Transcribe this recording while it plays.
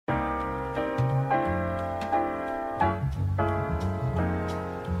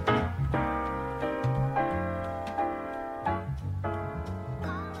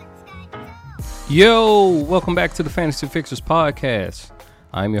Yo, welcome back to the Fantasy Fixers podcast.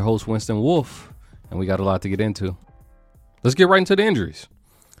 I'm your host, Winston Wolf, and we got a lot to get into. Let's get right into the injuries.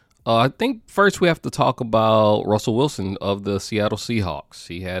 I think first we have to talk about Russell Wilson of the Seattle Seahawks.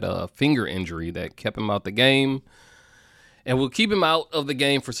 He had a finger injury that kept him out the game, and will keep him out of the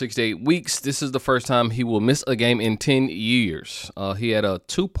game for 6 to 8 weeks. This is the first time he will miss a game in 10 years. He had a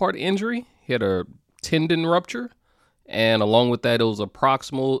two-part injury. He had a tendon rupture. And along with that, it was a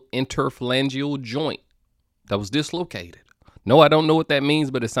proximal interphalangeal joint that was dislocated. No, I don't know what that means,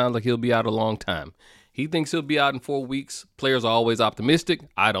 but it sounds like he'll be out a long time. He thinks he'll be out in 4 weeks. Players are always optimistic.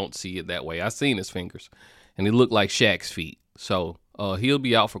 I don't see it that way. I've seen his fingers, and they look like Shaq's feet. So he'll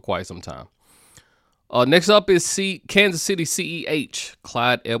be out for quite some time. Next up is Kansas City CEH,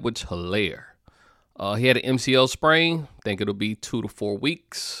 Clyde Edwards-Helaire. He had an MCL sprain. Think it'll be 2 to 4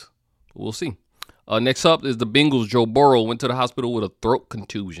 weeks. We'll see. Next up is the Bengals. Joe Burrow went to the hospital with a throat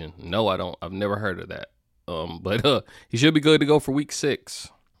contusion. No, I don't. I've never heard of that. But he should be good to go for week 6.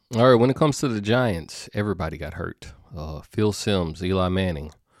 All right, when it comes to the Giants, everybody got hurt. Phil Simms, Eli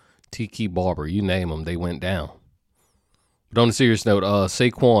Manning, Tiki Barber, you name them, they went down. But on a serious note,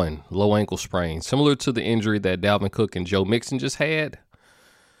 Saquon, low ankle sprain, similar to the injury that Dalvin Cook and Joe Mixon just had.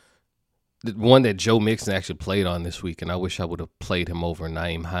 The one that Joe Mixon actually played on this week, and I wish I would have played him over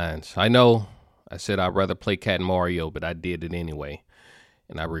Nyheim Hines. I know I said I'd rather play Cat and Mario, but I did it anyway,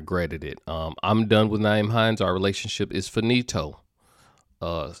 and I regretted it. I'm done with Nyheim Hines. Our relationship is finito.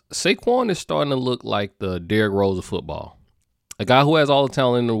 Saquon is starting to look like the Derrick Rose of football. A guy who has all the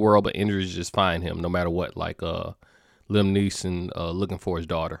talent in the world, but injuries just find him no matter what, like Liam Neeson looking for his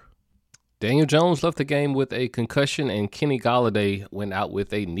daughter. Daniel Jones left the game with a concussion, and Kenny Golladay went out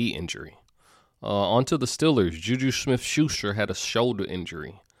with a knee injury. On to the Steelers. Juju Smith-Schuster had a shoulder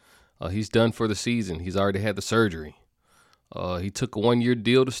injury. He's done for the season. He's already had the surgery. He took a 1-year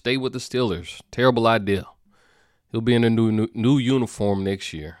deal to stay with the Steelers. Terrible idea. He'll be in a new uniform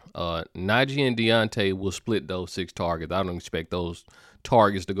next year. Najee and Deontay will split those 6 targets. I don't expect those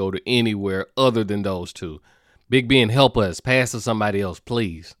targets to go to anywhere other than those 2. Big Ben, help us. Pass to somebody else,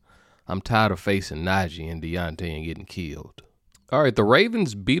 please. I'm tired of facing Najee and Deontay and getting killed. All right, the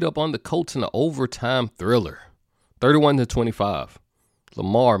Ravens beat up on the Colts in an overtime thriller, 31-25.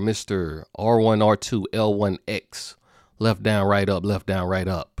 Lamar, Mr. R1, R2, L1X, left down, right up, left down, right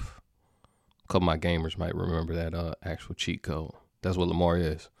up. A couple of my gamers might remember that actual cheat code. That's what Lamar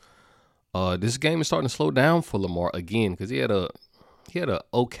is. This game is starting to slow down for Lamar again because he had a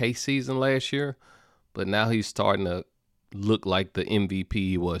okay season last year, but now he's starting to look like the MVP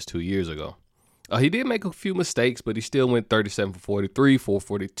he was 2 years ago. He did make a few mistakes, but he still went 37 for 43,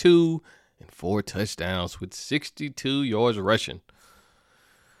 442, and 4 touchdowns with 62 yards rushing.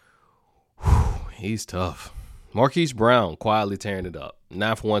 He's tough. Marquise Brown quietly tearing it up.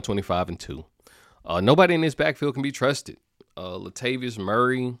 9 for 125 and 2. Nobody in this backfield can be trusted. Latavius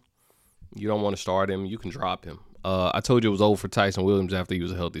Murray, you don't want to start him. You can drop him. I told you it was over for Tyson Williams after he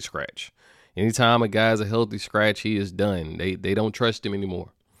was a healthy scratch. Anytime a guy's a healthy scratch, he is done. They don't trust him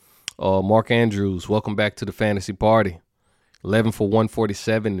anymore. Mark Andrews, welcome back to the fantasy party. 11 for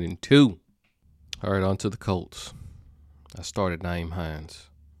 147 and 2. All right, on to the Colts. I started Nyheim Hines.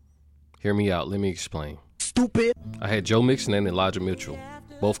 Hear me out. Let me explain. Stupid. I had Joe Mixon and Elijah Mitchell,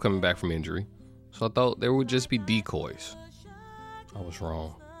 both coming back from injury. So I thought there would just be decoys. I was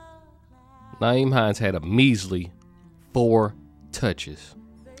wrong. Nyheim Hines had a measly 4 touches.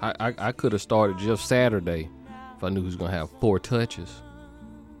 I could have started Jeff Saturday if I knew he was going to have 4 touches.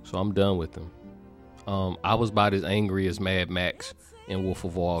 So I'm done with him. I was about as angry as Mad Max in Wolf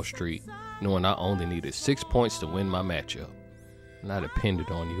of Wall Street, knowing I only needed 6 points to win my matchup. And I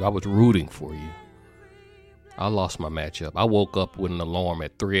depended on you. I was rooting for you. I lost my matchup. I woke up with an alarm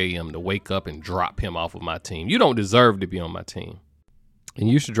at 3 a.m. to wake up and drop him off of my team. You don't deserve to be on my team. And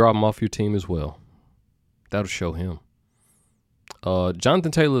you should drop him off your team as well. That'll show him.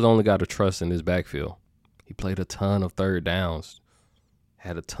 Jonathan Taylor's only got a trust in his backfield. He played a ton of third downs.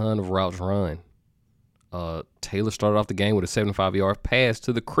 Had a ton of routes run. Taylor started off the game with a 75-yard pass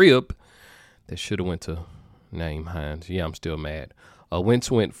to the crib that should have went to Nyheim Hines. Yeah, I'm still mad.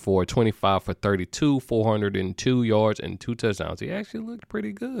 Wentz went for 25 for 32, 402 yards, and 2 touchdowns. He actually looked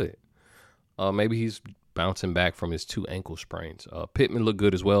pretty good. Maybe he's bouncing back from his 2 ankle sprains. Pittman looked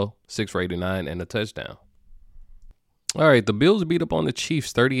good as well, 6 for 89 and a touchdown. All right, the Bills beat up on the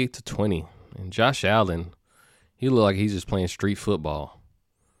Chiefs 38-20. And Josh Allen, he looked like he's just playing street football.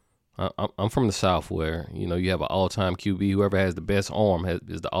 I'm from the South where, you have an all-time QB. Whoever has the best arm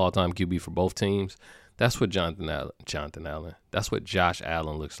is the all-time QB for both teams. That's what That's what Josh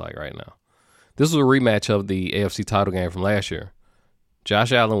Allen looks like right now. This was a rematch of the AFC title game from last year.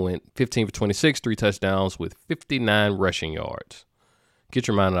 Josh Allen went 15 for 26, 3 touchdowns with 59 rushing yards. Get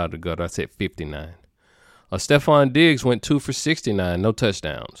your mind out of the gutter. I said 59. Stephon Diggs went 2 for 69, no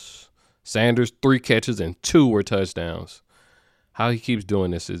touchdowns. Sanders, 3 catches and 2 were touchdowns. How he keeps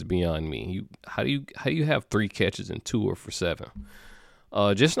doing this is beyond me. How do you have 3 catches and 2 are for 7?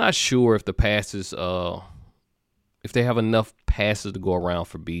 Just not sure if the passes, if they have enough passes to go around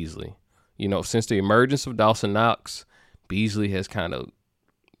for Beasley. You know, since the emergence of Dawson Knox, Beasley has kind of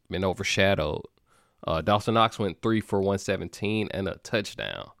been overshadowed. Dawson Knox went 3 for 117 and a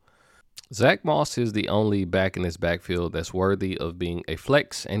touchdown. Zach Moss is the only back in his backfield that's worthy of being a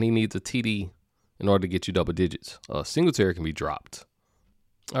flex, and he needs a TD in order to get you double digits. Singletary can be dropped.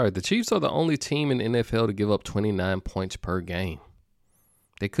 All right, the Chiefs are the only team in the NFL to give up 29 points per game.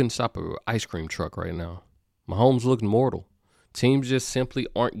 They couldn't stop an ice cream truck right now. Mahomes looked mortal. Teams just simply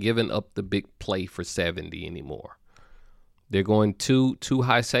aren't giving up the big play for 70 anymore. They're going two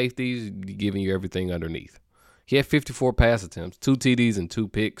high safeties, giving you everything underneath. He had 54 pass attempts, 2 TDs and 2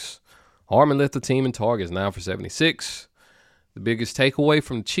 picks. Harmon led the team in targets, 9 for 76. The biggest takeaway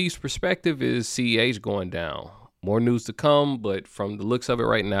from the Chiefs' perspective is CEH going down. More news to come, but from the looks of it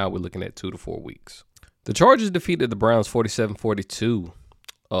right now, we're looking at 2 to 4 weeks. The Chargers defeated the Browns 47-42.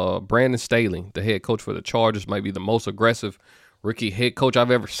 Brandon Staley, the head coach for the Chargers, might be the most aggressive rookie head coach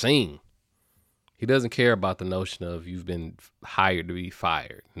I've ever seen. He doesn't care about the notion of you've been hired to be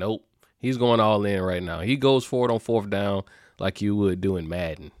fired. Nope. He's going all in right now. He goes for it on 4th down like you would do in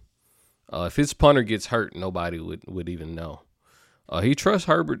Madden. If his punter gets hurt, nobody would even know. He trusts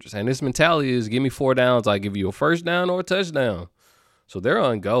Herbert, and his mentality is give me 4 downs, I give you a 1st down or a touchdown. So they're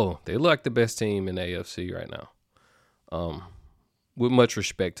on go. They look like the best team in the AFC right now. With much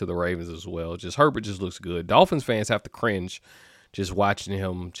respect to the Ravens as well. Just Herbert just looks good. Dolphins fans have to cringe just watching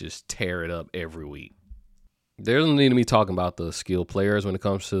him just tear it up every week. There's no need to me talking about the skilled players when it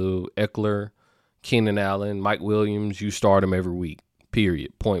comes to Eckler, Keenan Allen, Mike Williams. You start them every week,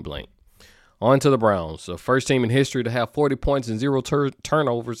 period, point blank. On to the Browns, the first team in history to have 40 points and 0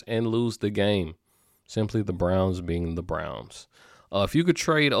 turnovers and lose the game. Simply the Browns being the Browns. If you could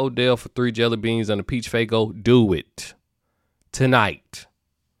trade Odell for 3 jelly beans and a peach Faygo, do it. Tonight.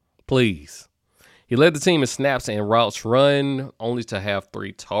 Please. He led the team in snaps and routes run, only to have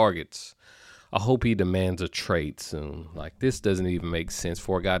 3 targets. I hope he demands a trade soon. Like, this doesn't even make sense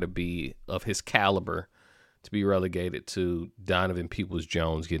for a guy to be of his caliber to be relegated to Donovan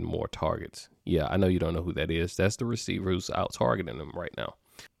Peoples-Jones getting more targets. Yeah, I know you don't know who that is. That's the receiver who's out targeting him right now.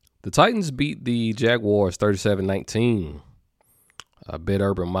 The Titans beat the Jaguars 37-19. I bet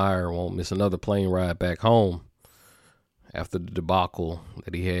Urban Meyer won't miss another plane ride back home after the debacle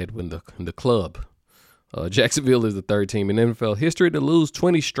that he had in the club. Jacksonville is the 3rd team in NFL history to lose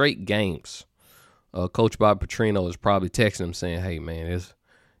 20 straight games. Coach Bob Petrino is probably texting him saying, hey, man,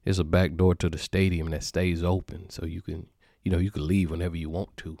 there's a back door to the stadium that stays open so you can leave whenever you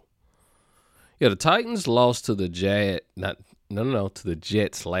want to. Yeah, the Titans lost to the to the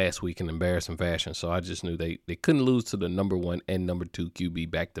Jets last week in embarrassing fashion. So I just knew they couldn't lose to the number 1 and number 2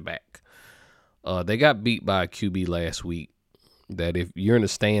 QB back to back. They got beat by a QB last week that if you're in the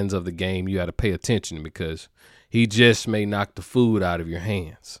stands of the game, you got to pay attention because he just may knock the food out of your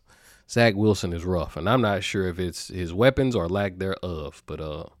hands. Zach Wilson is rough, and I'm not sure if it's his weapons or lack thereof.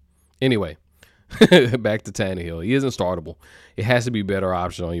 But anyway, back to Tannehill. He isn't startable. It has to be better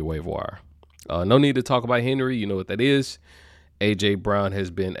option on your waiver wire. No need to talk about Henry. You know what that is. A.J. Brown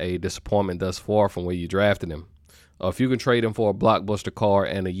has been a disappointment thus far from where you drafted him. If you can trade him for a blockbuster car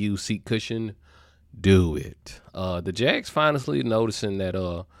and a used seat cushion, do it. The Jags finally noticing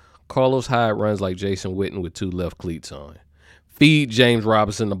that Carlos Hyde runs like Jason Witten with 2 left cleats on. Feed James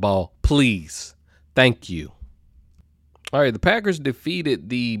Robinson the ball, please. Thank you. All right, the Packers defeated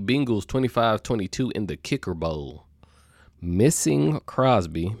the Bengals 25-22 in the Kicker Bowl. Missing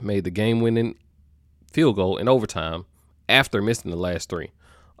Crosby made the game-winning field goal in overtime after missing the last 3.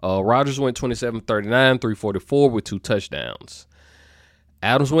 Rodgers went 27-39, 344 with 2 touchdowns.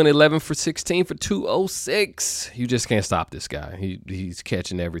 Adams went 11 for 16 for 206. You just can't stop this guy. He's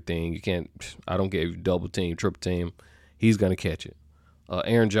catching everything. I don't care if you double team, triple team. He's going to catch it.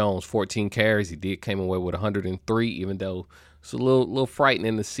 Aaron Jones, 14 carries. He came away with 103, even though it's a little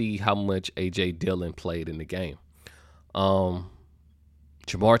frightening to see how much A.J. Dillon played in the game.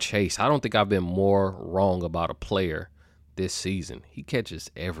 Jamar Chase, I don't think I've been more wrong about a player this season. He catches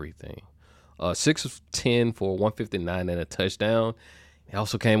everything. 6 of 10 for 159 and a touchdown. He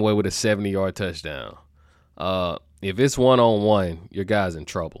also came away with a 70-yard touchdown. If it's one-on-one, your guy's in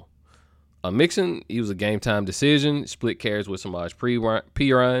trouble. Mixon, he was a game-time decision. Split carries with Samaj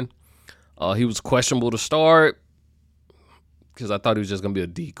Piran. He was questionable to start. because I thought he was just going to be a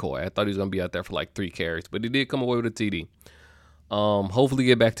decoy. I thought he was going to be out there for like 3 carries, but he did come away with a TD. Hopefully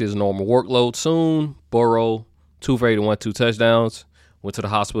get back to his normal workload soon. Burrow, 2 for 81, 2 touchdowns. Went to the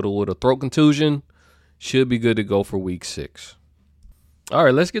hospital with a throat contusion. Should be good to go for week 6. All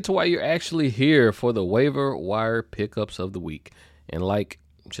right, let's get to why you're actually here for the waiver wire pickups of the week. And like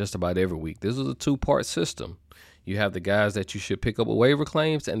just about every week, this is a 2-part system. You have the guys that you should pick up with waiver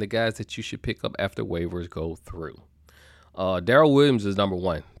claims and the guys that you should pick up after waivers go through. Darrell Williams is number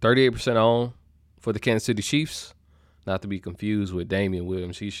 1, 38% on for the Kansas City Chiefs. Not to be confused with Damian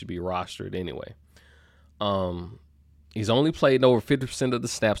Williams. He should be rostered anyway. He's only played over 50% of the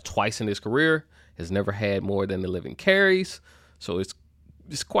snaps twice in his career. Has never had more than 11 carries. So it's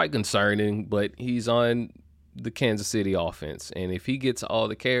quite concerning, but he's on the Kansas City offense. And if he gets all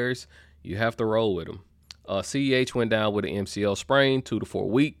the carries, you have to roll with him. CEH went down with an MCL sprain, 2 to 4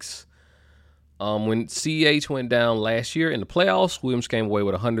 weeks. When CEH went down last year in the playoffs, Williams came away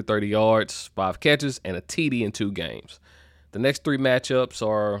with 130 yards, 5 catches, and a TD in 2 games. The next 3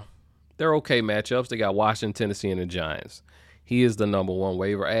 matchups they're okay matchups. They got Washington, Tennessee, and the Giants. He is the number 1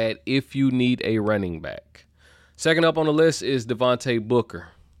 waiver ad if you need a running back. Second up on the list is Devontae Booker.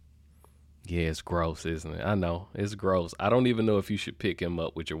 Yeah, it's gross, isn't it? I know, it's gross. I don't even know if you should pick him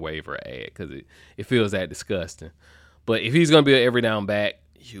up with your waiver ad because it feels that disgusting. But if he's going to be an every down back,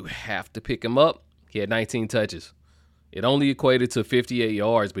 you have to pick him up. He had 19 touches. It only equated to 58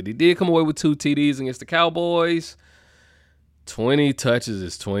 yards, but he did come away with 2 TDs against the Cowboys. 20 touches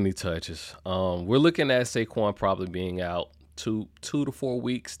is 20 touches. We're looking at Saquon probably being out 2 to 4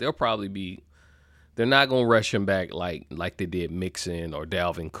 weeks. They're not going to rush him back like they did Mixon or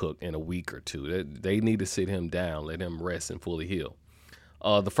Dalvin Cook in a week or 2. They need to sit him down, let him rest and fully heal.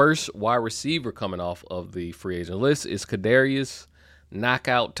 The first wide receiver coming off of the free agent list is Kadarius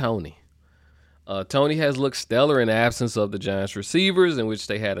Knockout Toney. Toney has looked stellar in the absence of the Giants receivers, in which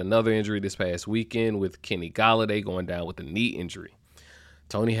they had another injury this past weekend with Kenny Golladay going down with a knee injury.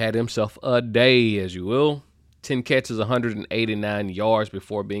 Toney had himself a day, as you will. 10 catches, 189 yards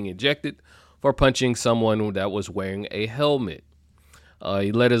before being ejected for punching someone that was wearing a helmet.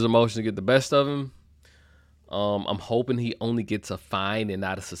 He let his emotions get the best of him. I'm hoping he only gets a fine and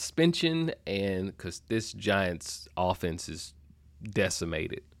not a suspension, and because this Giants offense is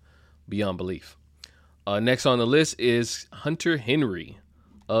decimated beyond belief. Next on the list is Hunter Henry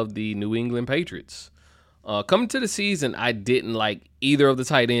of the New England Patriots. Coming to the season, I didn't like either of the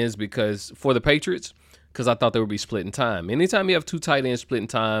tight ends for the Patriots because I thought they would be splitting time. Anytime you have 2 tight ends splitting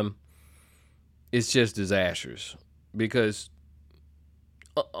time, it's just disastrous because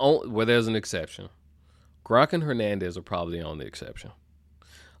there's an exception. Gronk and Hernandez are probably the only exception.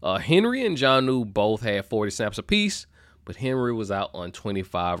 Henry and Jonnu both had 40 snaps apiece, but Henry was out on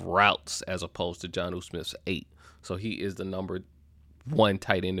 25 routes as opposed to Jonnu Smith's 8. So he is the number 1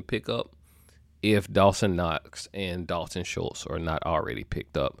 tight end to pick up if Dawson Knox and Dalton Schultz are not already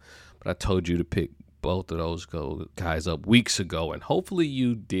picked up. But I told you to pick both of those guys up weeks ago, and hopefully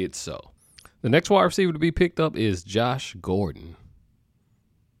you did so. The next wide receiver to be picked up is Josh Gordon.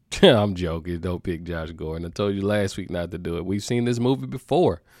 I'm joking. Don't pick Josh Gordon. I told you last week not to do it. We've seen this movie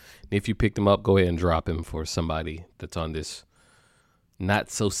before. If you picked him up, go ahead and drop him for somebody that's on this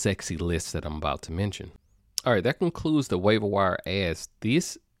not so sexy list that I'm about to mention. All right, that concludes the waiver wire ads.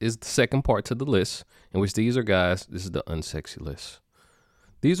 This is the second part to the list, in which these are guys. This is the unsexy list.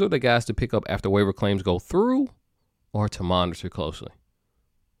 These are the guys to pick up after waiver claims go through or to monitor closely.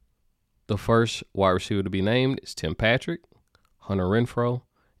 The first wide receiver to be named is Tim Patrick, Hunter Renfrow,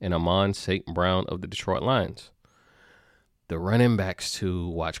 and Amon St. Brown of the Detroit Lions. The running backs to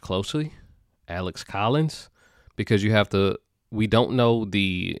watch closely, Alex Collins, because we don't know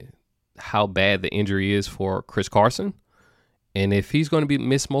how bad the injury is for Chris Carson. And if he's going to be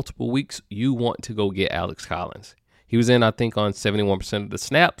missed multiple weeks, you want to go get Alex Collins. He was in, I think, on 71% of the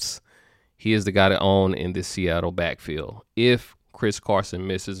snaps. He is the guy to own in this Seattle backfield if Chris Carson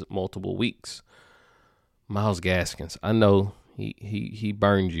misses multiple weeks. Myles Gaskins, I know he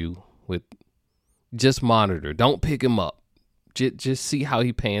burned you with just monitor. Don't pick him up. Just see how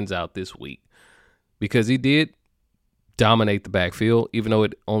he pans out this week, because he did dominate the backfield, even though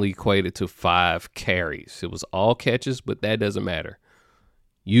it only equated to 5 carries. It was all catches, but that doesn't matter.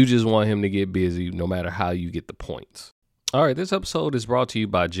 You just want him to get busy no matter how you get the points. All right, this episode is brought to you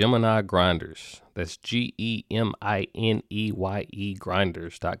by Gemini Grinders. That's GEMINEYE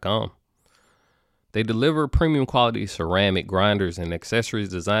grinders.com. They deliver premium quality ceramic grinders and accessories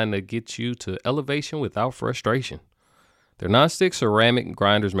designed to get you to elevation without frustration. Their nonstick ceramic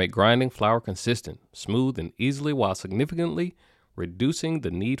grinders make grinding flour consistent, smooth, and easily while significantly reducing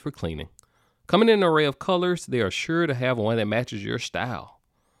the need for cleaning. Coming in an array of colors, they are sure to have one that matches your style.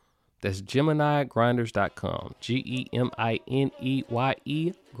 That's GeminiGrinders.com. GEMINEYE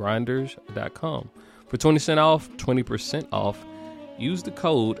Grinders.com. For 20% off, 20% off, use the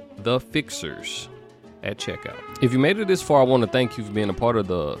code TheFixers at checkout. If you made it this far, I want to thank you for being a part of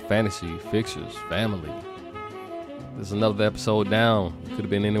the Fantasy Fixers family. There's another episode down. You could have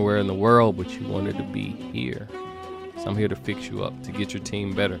been anywhere in the world, but you wanted to be here. So I'm here to fix you up, to get your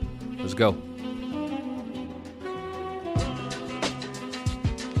team better. Let's go.